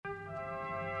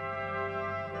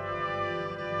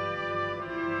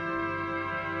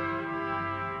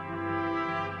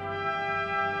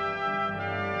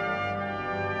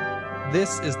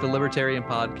This is the Libertarian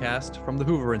podcast from the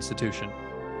Hoover Institution.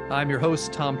 I'm your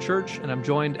host, Tom Church, and I'm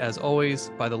joined, as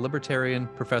always, by the Libertarian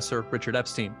Professor Richard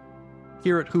Epstein.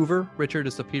 Here at Hoover, Richard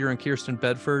is the Peter and Kirsten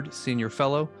Bedford Senior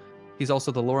Fellow. He's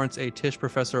also the Lawrence A. Tisch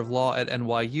Professor of Law at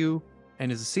NYU and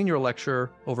is a senior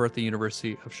lecturer over at the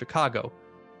University of Chicago.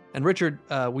 And Richard,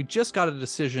 we just got a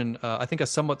decision, I think a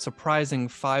somewhat surprising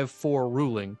 5-4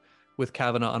 ruling with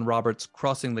Kavanaugh and Roberts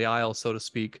crossing the aisle, so to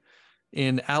speak,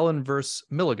 in Allen versus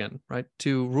Milligan, right,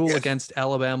 to rule against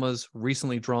Alabama's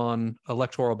recently drawn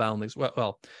electoral boundaries.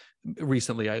 Well,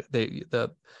 recently, the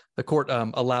court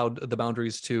allowed the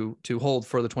boundaries to hold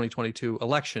for the 2022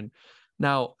 election.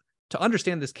 Now, to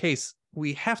understand this case,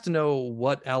 we have to know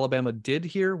what Alabama did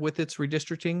here with its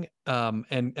redistricting,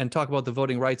 and talk about the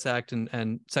Voting Rights Act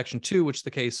and Section 2, which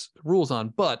the case rules on.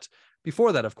 But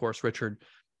before that, of course, Richard,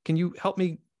 can you help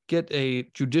me get a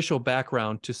judicial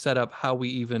background to set up how we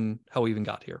even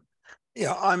got here?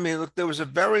 Yeah, I mean, look, there was a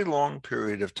very long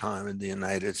period of time in the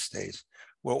United States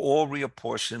where all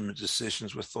reapportionment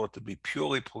decisions were thought to be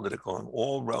purely political in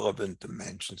all relevant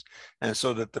dimensions, and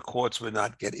so that the courts would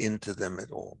not get into them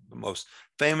at all. The most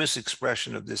famous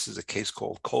expression of this is a case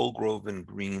called Colgrove and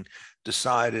Green,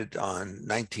 decided on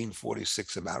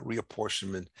 1946 about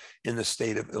reapportionment in the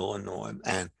state of Illinois.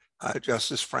 And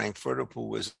Justice Frankfurter, who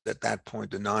was at that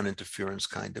point a non-interference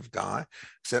kind of guy,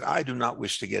 said, I do not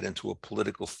wish to get into a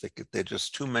political thicket. There are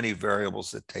just too many variables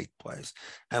that take place,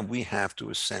 and we have to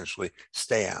essentially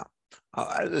stay out.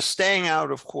 The staying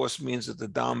out, of course, means that the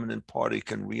dominant party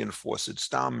can reinforce its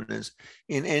dominance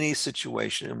in any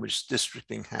situation in which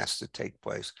districting has to take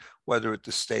place, whether at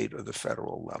the state or the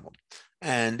federal level.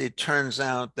 And it turns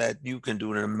out that you can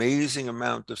do an amazing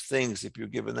amount of things if you're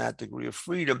given that degree of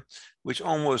freedom, which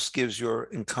almost gives your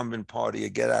incumbent party a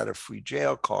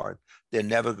get-out-of-free-jail card they're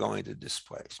never going to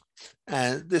displace.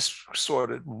 And this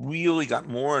sort of really got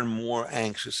more and more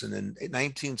anxious. And in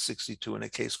 1962, in a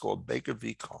case called Baker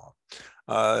v.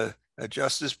 Carr,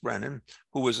 Justice Brennan,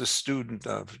 who was a student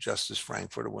of Justice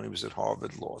Frankfurter when he was at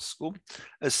Harvard Law School,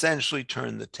 essentially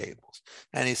turned the tables.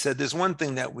 And he said, there's one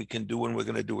thing that we can do, and we're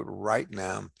going to do it right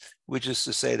now, which is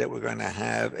to say that we're going to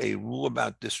have a rule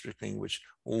about districting, which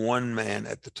one man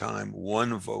at the time,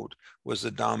 one vote, was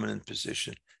the dominant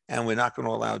position. And we're not going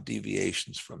to allow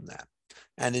deviations from that.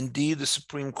 And indeed, the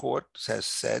Supreme Court has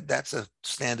said that's a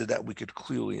standard that we could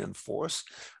clearly enforce.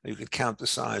 You could count the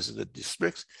size of the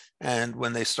districts. And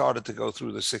when they started to go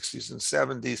through the 60s and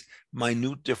 70s,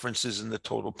 minute differences in the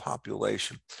total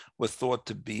population were thought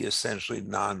to be essentially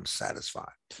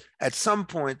non-satisfied. At some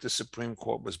point, the Supreme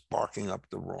Court was barking up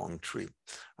the wrong tree.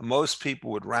 Most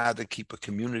people would rather keep a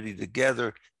community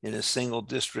together in a single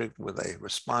district with a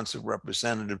responsive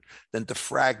representative than to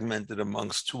fragment it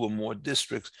amongst two or more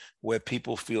districts where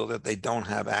people feel that they don't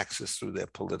have access through their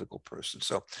political person.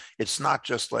 So it's not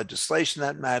just legislation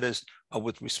that matters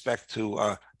with respect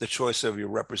to the choice of your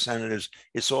representatives.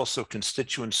 It's also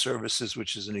constituent services,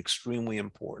 which is an extremely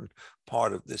important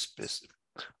part of this business.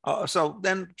 So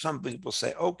then some people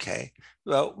say, okay,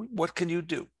 well, what can you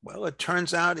do? Well, it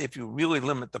turns out if you really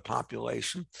limit the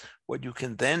population, what you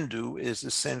can then do is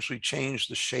essentially change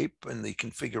the shape and the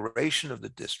configuration of the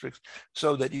districts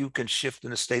so that you can shift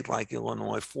in a state like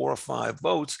Illinois 4 or 5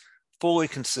 votes, fully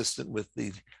consistent with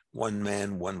the one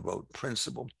man, one vote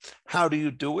principle. How do you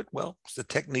do it? Well, it's a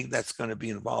technique that's going to be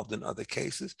involved in other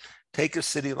cases. Take a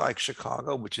city like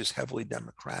Chicago, which is heavily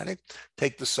Democratic.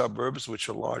 Take the suburbs, which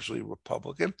are largely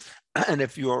Republican. And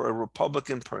if you're a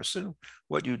Republican person,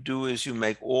 what you do is you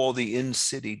make all the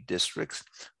in-city districts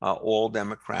all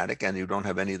Democratic, and you don't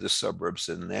have any of the suburbs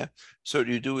in there. So what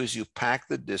you do is you pack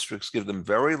the districts, give them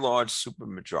very large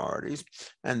supermajorities,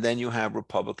 and then you have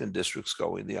Republican districts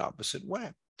going the opposite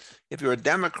way. If you're a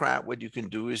Democrat, what you can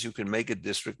do is you can make a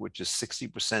district which is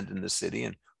 60% in the city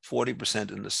and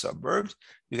 40% in the suburbs.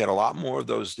 You got a lot more of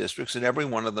those districts, and every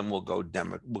one of them will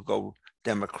go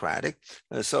Democratic.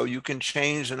 So you can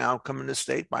change an outcome in the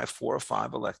state by 4 or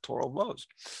 5 electoral votes.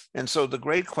 And so the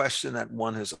great question that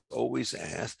one has always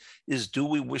asked is, do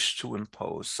we wish to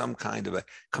impose some kind of a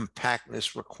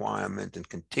compactness requirement and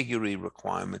contiguity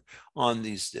requirement on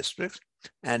these districts?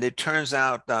 And it turns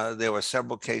out there were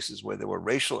several cases where there were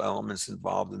racial elements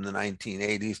involved in the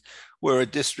 1980s, where a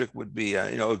district would be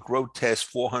a grotesque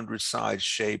 400-side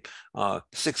shape.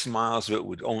 6 miles of it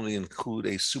would only include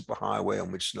a superhighway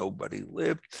on which nobody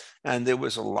lived. And there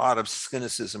was a lot of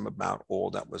cynicism about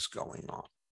all that was going on.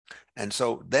 And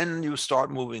so then you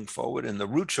start moving forward. In the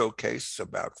Rucho case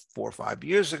about 4 or 5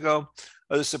 years ago,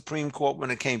 the Supreme Court,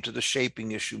 when it came to the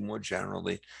shaping issue more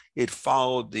generally, it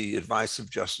followed the advice of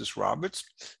Justice Roberts.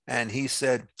 And he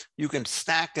said, you can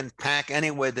stack and pack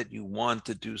any way that you want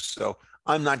to do so.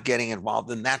 I'm not getting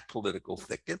involved in that political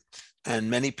thicket.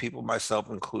 And many people, myself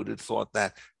included, thought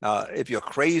that if you're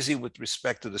crazy with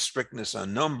respect to the strictness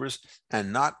on numbers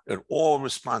and not at all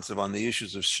responsive on the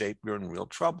issues of shape, you're in real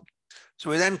trouble. So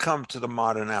we then come to the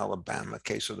modern Alabama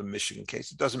case or the Michigan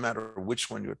case. It doesn't matter which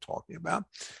one you're talking about.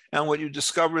 And what you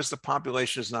discover is the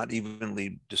population is not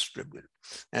evenly distributed.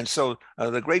 And so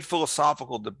the great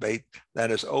philosophical debate that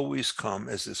has always come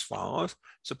is as follows.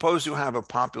 Suppose you have a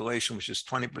population which is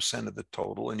 20% of the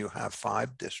total and you have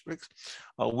 5 districts.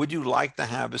 Would you like to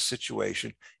have a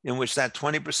situation in which that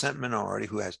 20% minority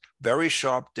who has very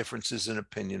sharp differences in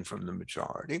opinion from the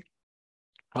majority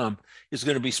is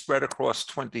going to be spread across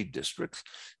 20 districts?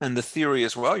 And the theory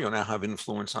is, well, you'll now have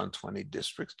influence on 20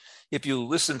 districts. If you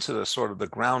listen to the sort of the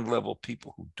ground level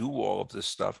people who do all of this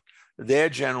stuff, their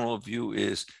general view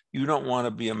is you don't want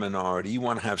to be a minority. You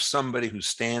want to have somebody who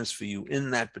stands for you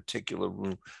in that particular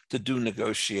room to do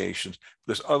negotiations,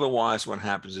 because otherwise what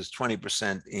happens is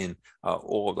 20% in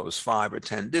all of those 5 or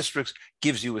 10 districts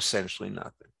gives you essentially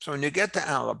nothing. So when you get to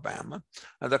Alabama,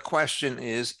 the question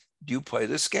is, do you play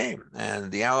this game?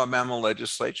 And the Alabama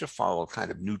legislature followed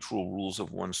kind of neutral rules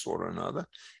of one sort or another,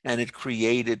 and it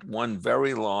created one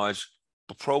very large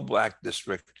pro-Black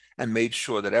district and made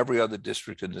sure that every other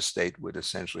district in the state would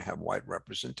essentially have white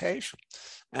representation.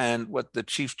 And what the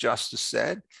Chief Justice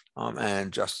said,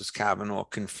 and Justice Kavanaugh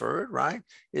conferred, right,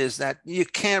 is that you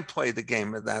can't play the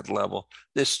game at that level.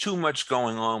 There's too much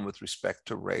going on with respect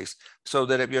to race. So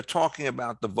that if you're talking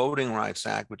about the Voting Rights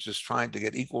Act, which is trying to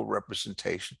get equal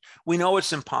representation, we know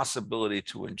it's impossibility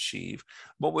to achieve.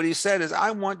 But what he said is,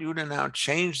 I want you to now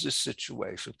change this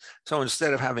situation. So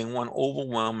instead of having one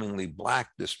overwhelmingly Black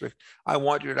district, I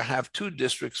want you to have 2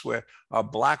 districts where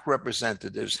Black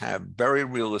representatives have very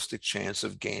realistic chance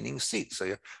of gaining seats. So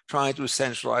you're trying to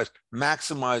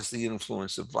maximize the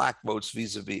influence of Black votes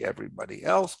vis-a-vis everybody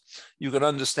else. You can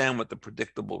understand what the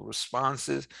predictable response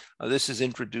is. This is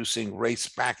introducing race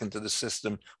back into the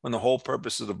system when the whole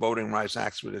purpose of the Voting Rights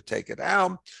Act was to take it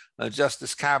out.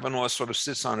 Justice Kavanaugh sort of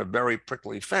sits on a very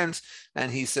prickly fence,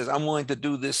 and he says, I'm willing to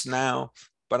do this now,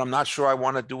 but I'm not sure I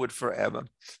want to do it forever.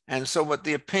 And so what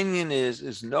the opinion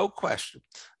is no question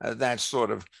that sort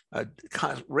of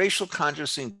racial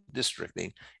consciousing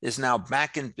districting is now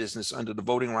back in business under the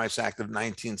Voting Rights Act of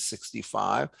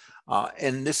 1965.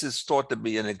 And this is thought to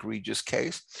be an egregious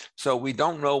case. So we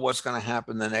don't know what's going to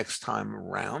happen the next time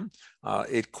around.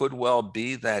 It could well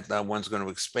be that one's going to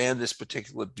expand this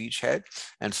particular beachhead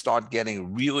and start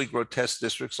getting really grotesque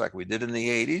districts like we did in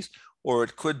the 80s. Or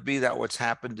it could be that what's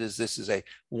happened is this is a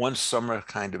one summer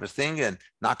kind of a thing and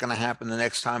not going to happen the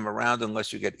next time around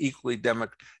unless you get equally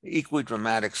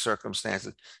dramatic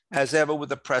circumstances. As ever with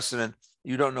the precedent,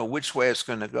 you don't know which way it's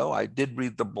going to go. I did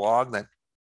read the blog that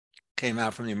came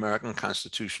out from the American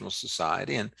Constitutional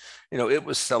Society, and it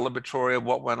was celebratory of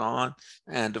what went on,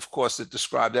 and of course it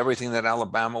described everything that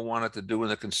Alabama wanted to do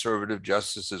and the conservative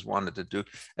justices wanted to do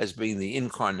as being the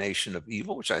incarnation of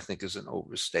evil, which I think is an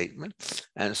overstatement.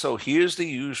 And so here's the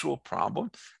usual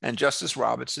problem, and Justice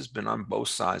Roberts has been on both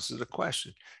sides of the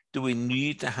question. Do we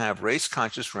need to have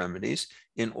race-conscious remedies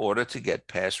in order to get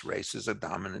past race as a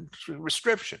dominant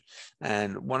restriction?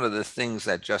 And one of the things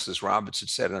that Justice Roberts had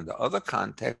said in the other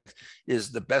context is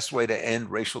the best way to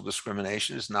end racial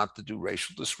discrimination is not to do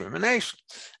racial discrimination.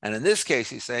 And in this case,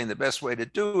 he's saying the best way to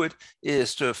do it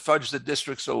is to fudge the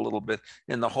districts a little bit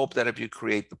in the hope that if you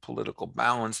create the political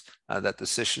balance, that the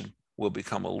decision will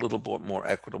become a little bit more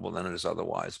equitable than it has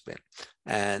otherwise been.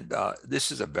 And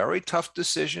this is a very tough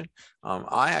decision.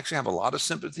 I actually have a lot of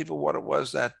sympathy for what it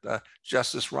was that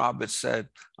Justice Roberts said,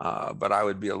 but I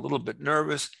would be a little bit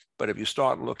nervous. But if you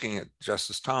start looking at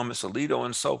Justice Thomas, Alito,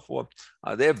 and so forth,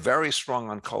 they're very strong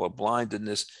on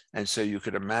colorblindedness. And so you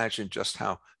could imagine just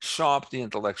how sharp the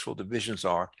intellectual divisions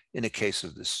are in a case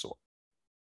of this sort.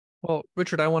 Well,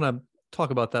 Richard, I want to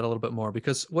talk about that a little bit more,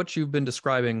 because what you've been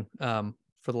describing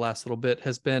for the last little bit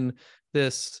has been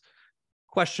this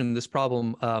question, this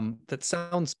problem that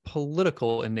sounds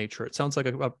political in nature. It sounds like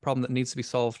a problem that needs to be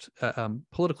solved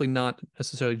politically, not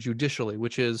necessarily judicially,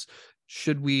 which is,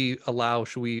 should we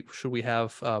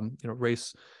have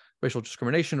racial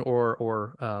discrimination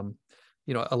or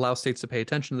allow states to pay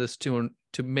attention to this to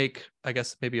make, I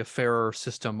guess, maybe a fairer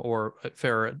system, or a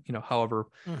fairer,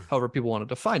 however people want to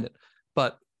define it.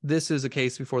 But this is a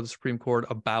case before the Supreme Court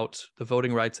about the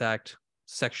Voting Rights Act,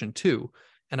 Section 2.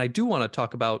 And I do want to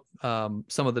talk about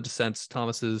some of the dissents,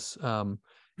 Thomas's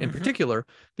in particular,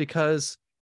 because,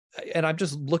 and I'm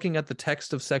just looking at the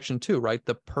text of Section 2, right?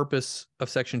 The purpose of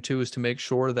Section 2 is to make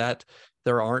sure that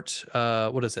there aren't,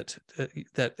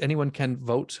 that anyone can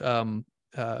vote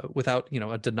without,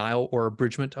 a denial or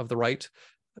abridgment of the right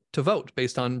to vote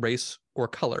based on race or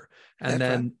color. And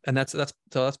That's right. and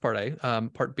that's part A.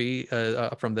 Part B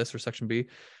from this, or section B,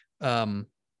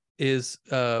 is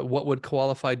what would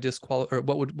qualify or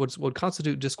what would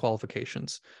constitute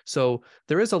disqualifications. So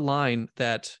there is a line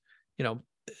that,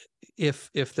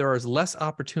 if there is less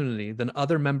opportunity than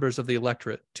other members of the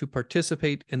electorate to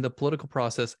participate in the political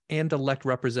process and elect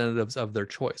representatives of their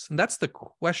choice. And that's the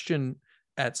question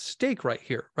at stake right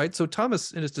here, right? So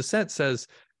Thomas, in his dissent, says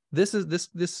this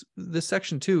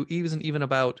section 2 isn't even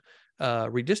about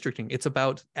redistricting. It's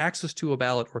about access to a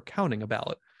ballot or counting a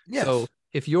ballot. Yes. So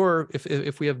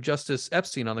if we have Justice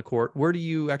Epstein on the court, where do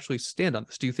you actually stand on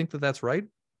this? Do you think that that's right?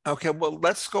 Okay, well,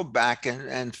 let's go back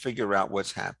and figure out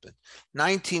what's happened.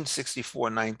 1964,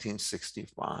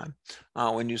 1965,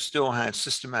 when you still had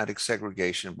systematic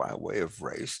segregation by way of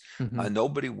race,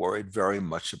 nobody worried very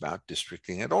much about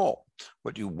districting at all.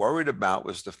 What you worried about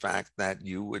was the fact that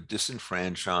you would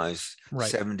disenfranchise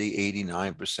 70,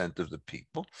 89% of the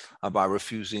people by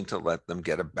refusing to let them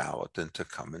get a ballot and to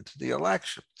come into the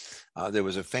election. There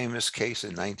was a famous case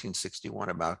in 1961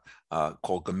 about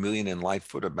called Milligan and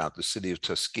Lightfoot about the city of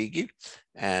Tuskegee.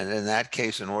 And in that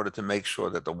case, in order to make sure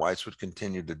that the whites would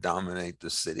continue to dominate the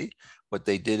city, what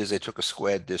they did is they took a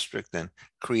square district and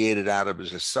created out of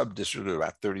it a sub-district of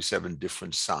about 37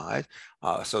 different sides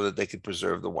so that they could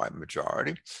preserve the white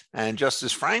majority. And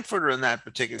Justice Frankfurter in that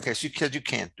particular case, you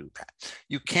can't do that.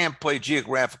 You can't play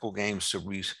geographical games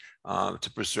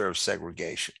to preserve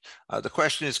segregation. The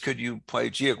question is, could you play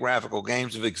geographical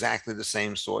games of exactly the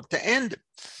same sort to end it?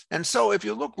 And so if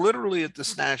you look literally at the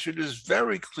statute, it is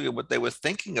very clear what they were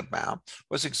thinking about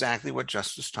was exactly what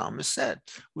Justice Thomas said.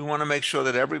 We want to make sure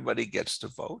that everybody gets to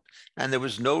vote. And there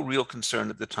was no real concern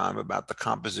at the time about the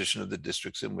composition of the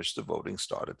districts in which the voting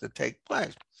started to take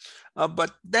place.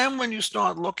 But then when you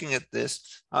start looking at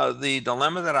this, the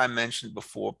dilemma that I mentioned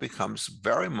before becomes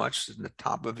very much in the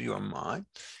top of your mind.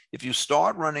 If you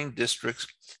start running districts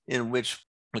in which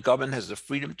the government has the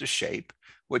freedom to shape,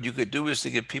 what you could do is to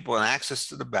give people an access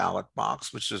to the ballot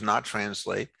box, which does not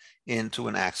translate into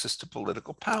an access to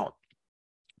political power.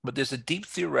 But there's a deep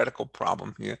theoretical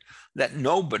problem here that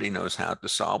nobody knows how to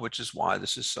solve, which is why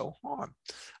this is so hard.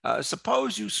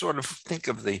 Suppose you sort of think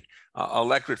of the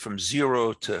electorate from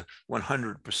 0 to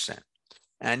 100%.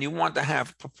 And you want to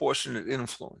have proportionate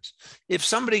influence. If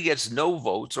somebody gets no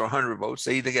votes or 100 votes,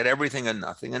 they either get everything or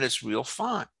nothing, and it's real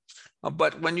fine.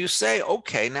 But when you say,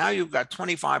 okay, now you've got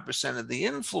 25% of the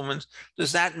influence,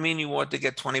 does that mean you want to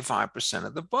get 25%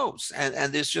 of the votes?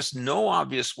 And there's just no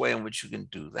obvious way in which you can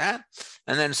do that.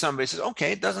 And then somebody says,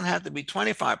 okay, it doesn't have to be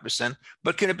 25%,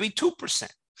 but can it be 2%?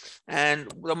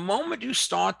 And the moment you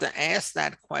start to ask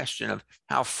that question of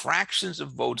how fractions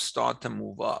of votes start to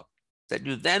move up, that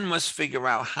you then must figure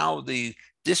out how the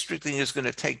districting is going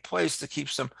to take place to keep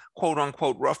some quote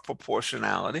unquote rough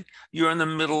proportionality, you're in the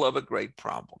middle of a great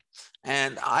problem.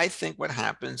 And I think what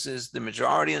happens is the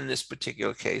majority in this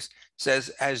particular case says,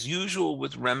 as usual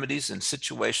with remedies in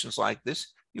situations like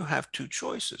this, you have two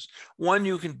choices. One,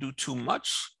 you can do too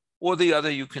much, or the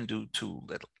other, you can do too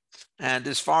little. And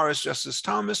as far as Justice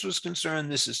Thomas was concerned,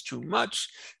 this is too much.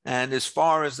 And as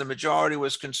far as the majority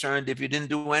was concerned, if you didn't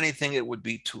do anything, it would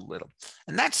be too little.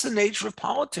 And that's the nature of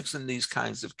politics in these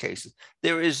kinds of cases.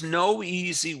 There is no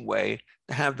easy way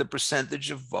to have the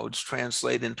percentage of votes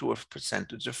translate into a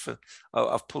percentage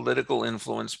of political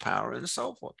influence, power, and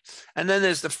so forth. And then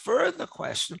there's the further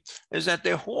question, is that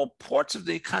there are whole parts of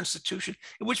the Constitution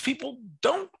in which people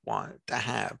don't want to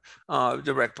have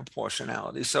direct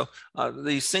proportionality. So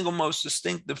the single most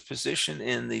distinctive position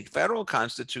in the federal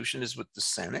Constitution is with the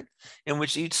Senate, in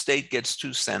which each state gets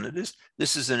 2 senators.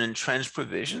 This is an entrenched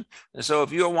provision. And so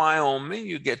if you're Wyoming,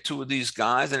 you get 2 of these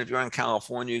guys. And if you're in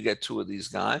California, you get 2 of these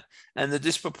guys. And the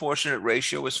disproportionate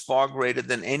ratio is far greater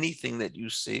than anything that you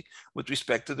see with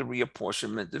respect to the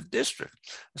reapportionment of districts.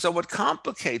 So what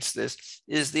complicates this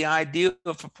is the idea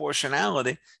of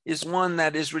proportionality is one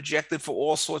that is rejected for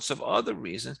all sorts of other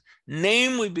reasons,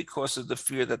 namely because of the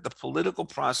fear that the political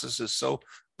process is so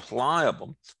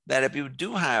pliable that if you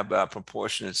do have a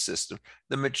proportionate system,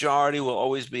 the majority will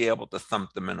always be able to thump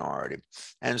the minority.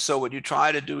 And so what you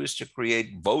try to do is to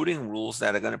create voting rules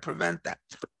that are going to prevent that.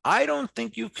 I don't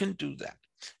think you can do that.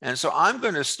 And so I'm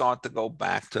going to start to go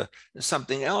back to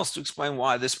something else to explain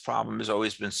why this problem has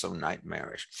always been so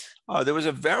nightmarish. There was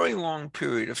a very long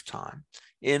period of time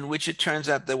in which it turns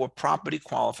out there were property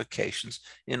qualifications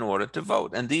in order to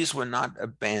vote. And these were not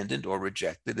abandoned or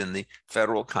rejected in the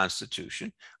federal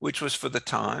Constitution, which was for the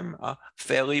time a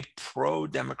fairly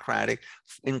pro-democratic,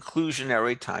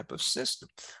 inclusionary type of system.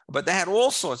 But they had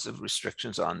all sorts of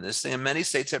restrictions on this. And many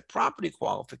states had property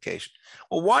qualification.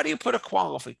 Well, why do you put a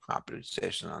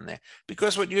qualification on there?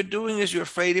 Because what you're doing is you're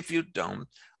afraid if you don't,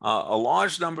 a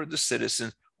large number of the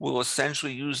citizens will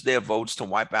essentially use their votes to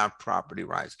wipe out property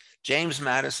rights. James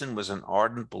Madison was an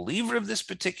ardent believer of this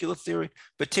particular theory,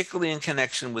 particularly in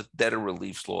connection with debtor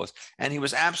relief laws. And he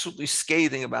was absolutely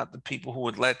scathing about the people who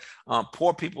would let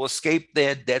poor people escape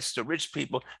their debts to rich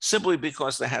people simply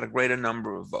because they had a greater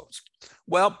number of votes.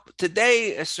 Well, today,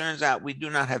 it turns out we do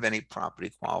not have any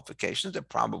property qualifications. They're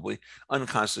probably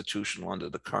unconstitutional under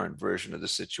the current version of the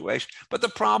situation, but the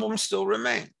problems still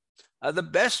remain. The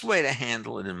best way to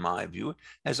handle it, in my view,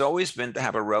 has always been to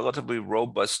have a relatively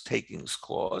robust takings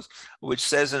clause, which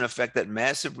says, in effect, that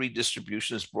massive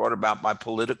redistribution is brought about by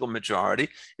political majority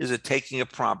is a taking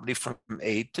of property from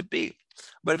A to B.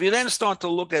 But if you then start to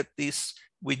look at these,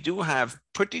 we do have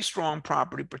pretty strong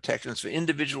property protections for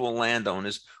individual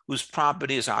landowners whose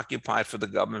property is occupied for the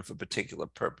government for particular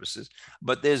purposes.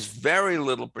 But there's very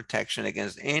little protection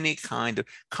against any kind of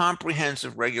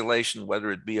comprehensive regulation,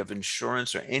 whether it be of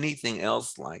insurance or anything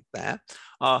else like that,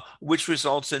 which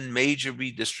results in major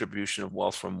redistribution of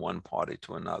wealth from one party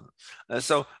to another.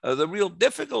 So the real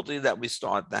difficulty that we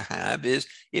start to have is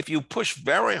if you push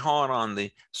very hard on the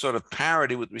sort of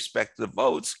parity with respect to the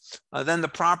votes, then the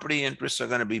property interests are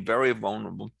going to be very vulnerable.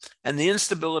 And the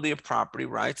instability of property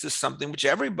rights is something which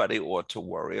everybody ought to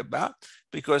worry about,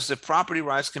 because if property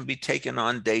rights can be taken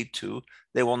on day two,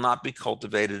 they will not be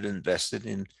cultivated and invested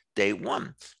in day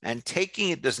one. And taking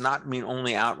it does not mean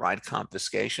only outright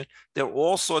confiscation. There are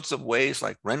all sorts of ways,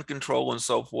 like rent control and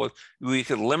so forth, where you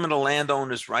could limit a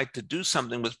landowner's right to do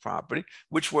something with property,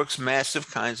 which works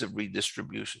massive kinds of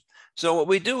redistribution. So what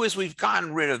we do is we've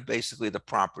gotten rid of basically the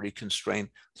property constraint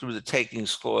through the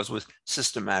takings clause with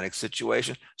systematic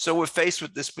situation. So we're faced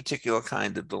with this particular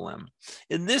kind of dilemma.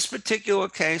 In this particular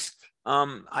case,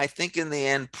 I think in the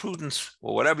end, prudence,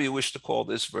 or whatever you wish to call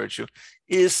this virtue,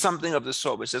 is something of the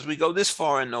sort which says we go this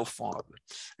far and no farther.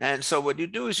 And so what you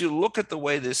do is you look at the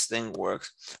way this thing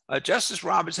works. Justice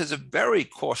Roberts has a very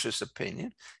cautious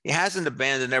opinion. He hasn't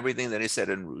abandoned everything that he said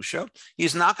in Rousseau.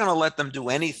 He's not going to let them do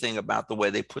anything about the way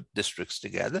they put districts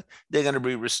together. They're going to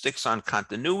be restricts on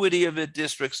continuity of a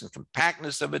districts and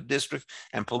compactness of a district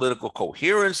and political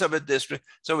coherence of a district.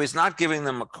 So he's not giving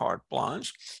them a carte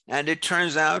blanche. And it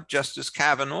turns out Justice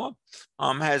Kavanaugh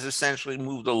has essentially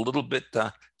moved a little bit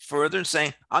further and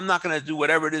saying, I'm not going to do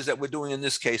whatever it is that we're doing in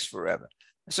this case forever.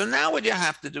 So now what you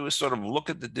have to do is sort of look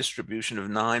at the distribution of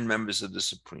 9 members of the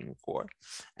Supreme Court.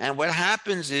 And what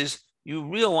happens is you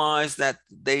realize that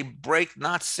they break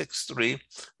not 6-3,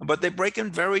 but they break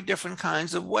in very different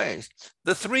kinds of ways.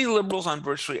 The 3 liberals on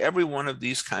virtually every one of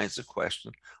these kinds of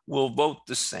questions will vote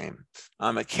the same.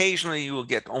 Occasionally you will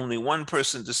get only one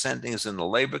person dissenting, as in the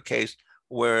labor case,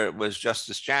 where it was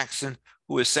Justice Jackson,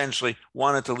 who essentially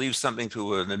wanted to leave something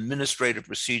to an administrative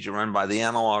procedure run by the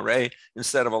NLRA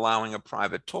instead of allowing a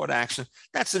private tort action.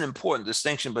 That's an important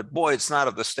distinction, but boy, it's not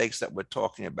of the stakes that we're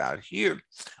talking about here.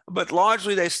 But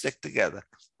largely they stick together.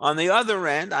 On the other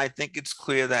end, I think it's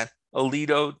clear that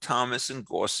Alito, Thomas, and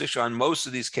Gorsuch on most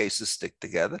of these cases stick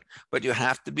together, but you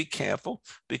have to be careful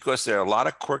because there are a lot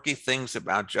of quirky things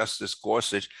about Justice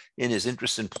Gorsuch in his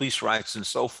interest in police rights and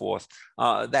so forth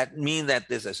that mean that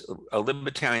there's a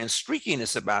libertarian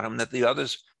streakiness about him that the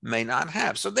others may not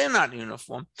have. So they're not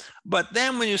uniform. But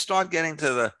then when you start getting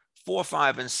to the 4,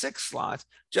 5, and 6 slots,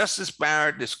 Justice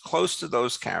Barrett is close to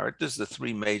those characters, the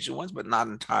 3 major ones, but not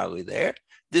entirely there.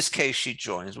 This case, she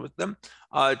joins with them.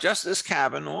 Justice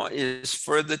Kavanaugh is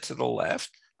further to the left,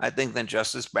 I think, than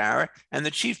Justice Barrett, and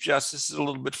the Chief Justice is a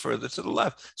little bit further to the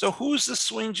left. So who's the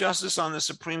swing justice on the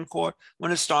Supreme Court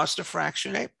when it starts to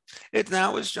fractionate? It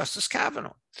now is Justice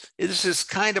Kavanaugh. This is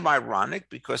kind of ironic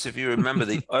because if you remember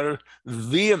the utter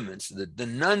vehemence, the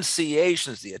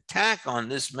denunciations, the attack on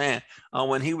this man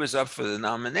when he was up for the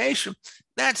nomination,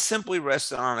 that simply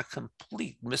rested on a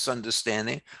complete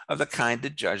misunderstanding of the kind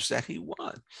of judge that he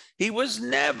was. He was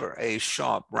never a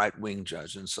sharp right-wing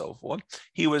judge and so forth.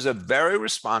 He was a very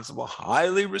responsible,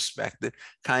 highly respected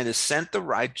kind of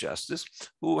center-right justice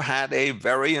who had a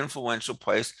very influential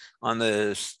place on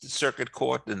the circuit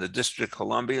court in the District of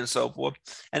Columbia and so forth.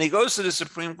 And he goes to the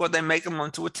Supreme Court, they make him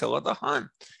into Attila the Hun.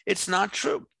 It's not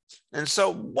true. And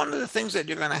so one of the things that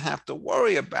you're going to have to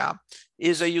worry about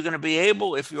is, are you going to be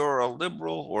able, if you're a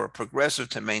liberal or a progressive,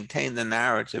 to maintain the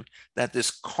narrative that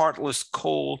this heartless,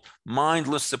 cold,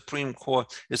 mindless Supreme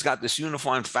Court has got this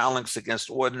uniform phalanx against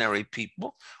ordinary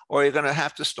people? Or you're going to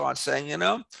have to start saying,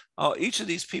 each of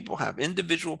these people have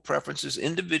individual preferences,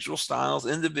 individual styles,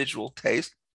 individual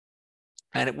tastes.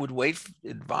 And it would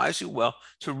advise you well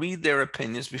to read their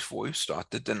opinions before you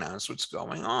start to denounce what's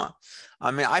going on.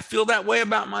 I mean, I feel that way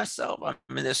about myself. I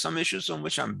mean, there's some issues on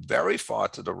which I'm very far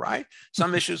to the right,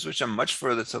 some issues which I'm much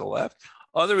further to the left,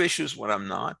 other issues when I'm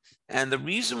not. And the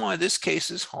reason why this case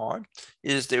is hard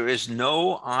is there is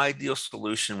no ideal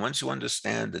solution once you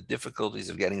understand the difficulties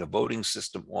of getting a voting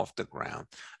system off the ground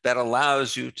that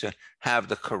allows you to have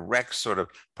the correct sort of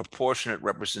proportionate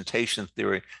representation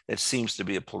theory that seems to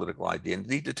be a political idea. And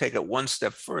you need to take it one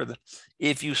step further.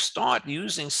 If you start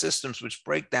using systems which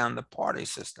break down the party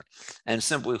system and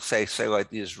simply say like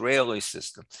the Israeli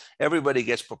system, everybody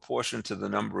gets proportionate to the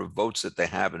number of votes that they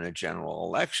have in a general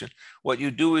election, what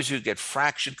you do is you get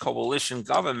fractured coalition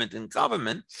government in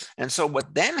government. And so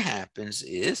what then happens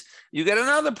is you get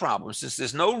another problem. Since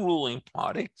there's no ruling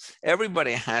party,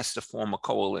 everybody has to form a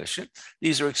coalition.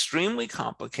 These are extremely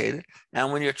complicated.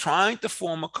 And when you're trying to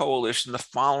form a coalition, the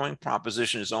following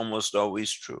proposition is almost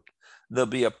always true. There'll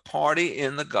be a party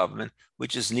in the government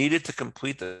which is needed to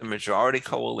complete the majority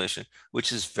coalition,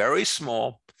 which is very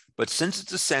small, but since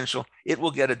it's essential, it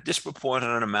will get a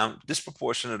disproportionate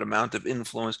amount of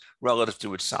influence relative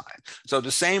to its size. So the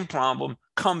same problem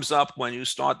comes up when you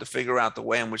start to figure out the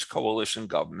way in which coalition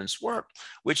governments work,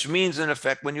 which means, in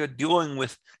effect, when you're dealing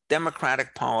with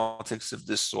democratic politics of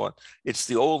this sort, it's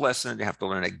the old lesson that you have to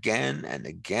learn again and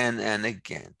again and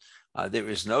again. There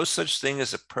is no such thing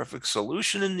as a perfect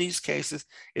solution in these cases.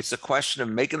 It's a question of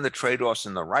making the trade-offs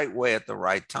in the right way at the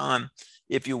right time.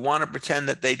 If you want to pretend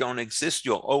that they don't exist,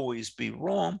 you'll always be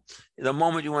wrong. The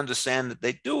moment you understand that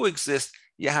they do exist,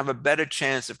 you have a better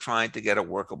chance of trying to get a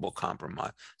workable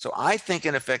compromise. So I think,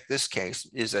 in effect, this case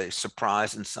is a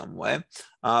surprise in some way.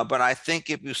 But I think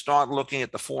if you start looking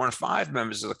at the 4 and 5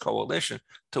 members of the coalition,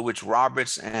 to which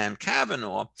Roberts and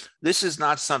Kavanaugh, this is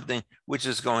not something which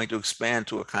is going to expand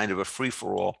to a kind of a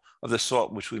free-for-all of the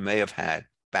sort which we may have had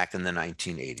back in the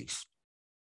 1980s.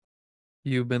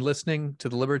 You've been listening to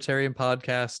the Libertarian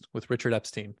Podcast with Richard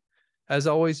Epstein. As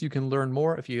always, you can learn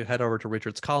more if you head over to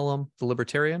Richard's column, The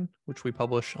Libertarian, which we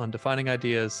publish on defining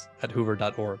ideas at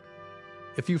hoover.org.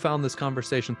 If you found this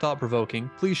conversation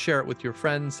thought-provoking, please share it with your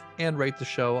friends and rate the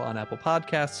show on Apple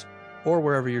Podcasts or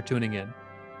wherever you're tuning in.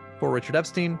 For Richard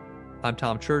Epstein, I'm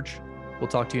Tom Church. We'll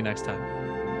talk to you next time.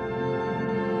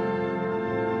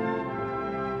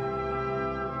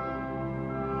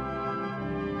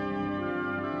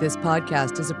 This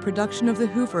podcast is a production of the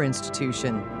Hoover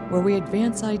Institution, where we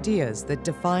advance ideas that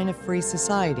define a free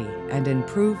society and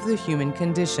improve the human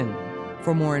condition.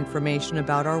 For more information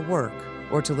about our work,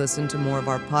 or to listen to more of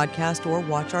our podcast or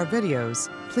watch our videos,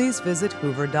 please visit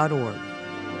hoover.org.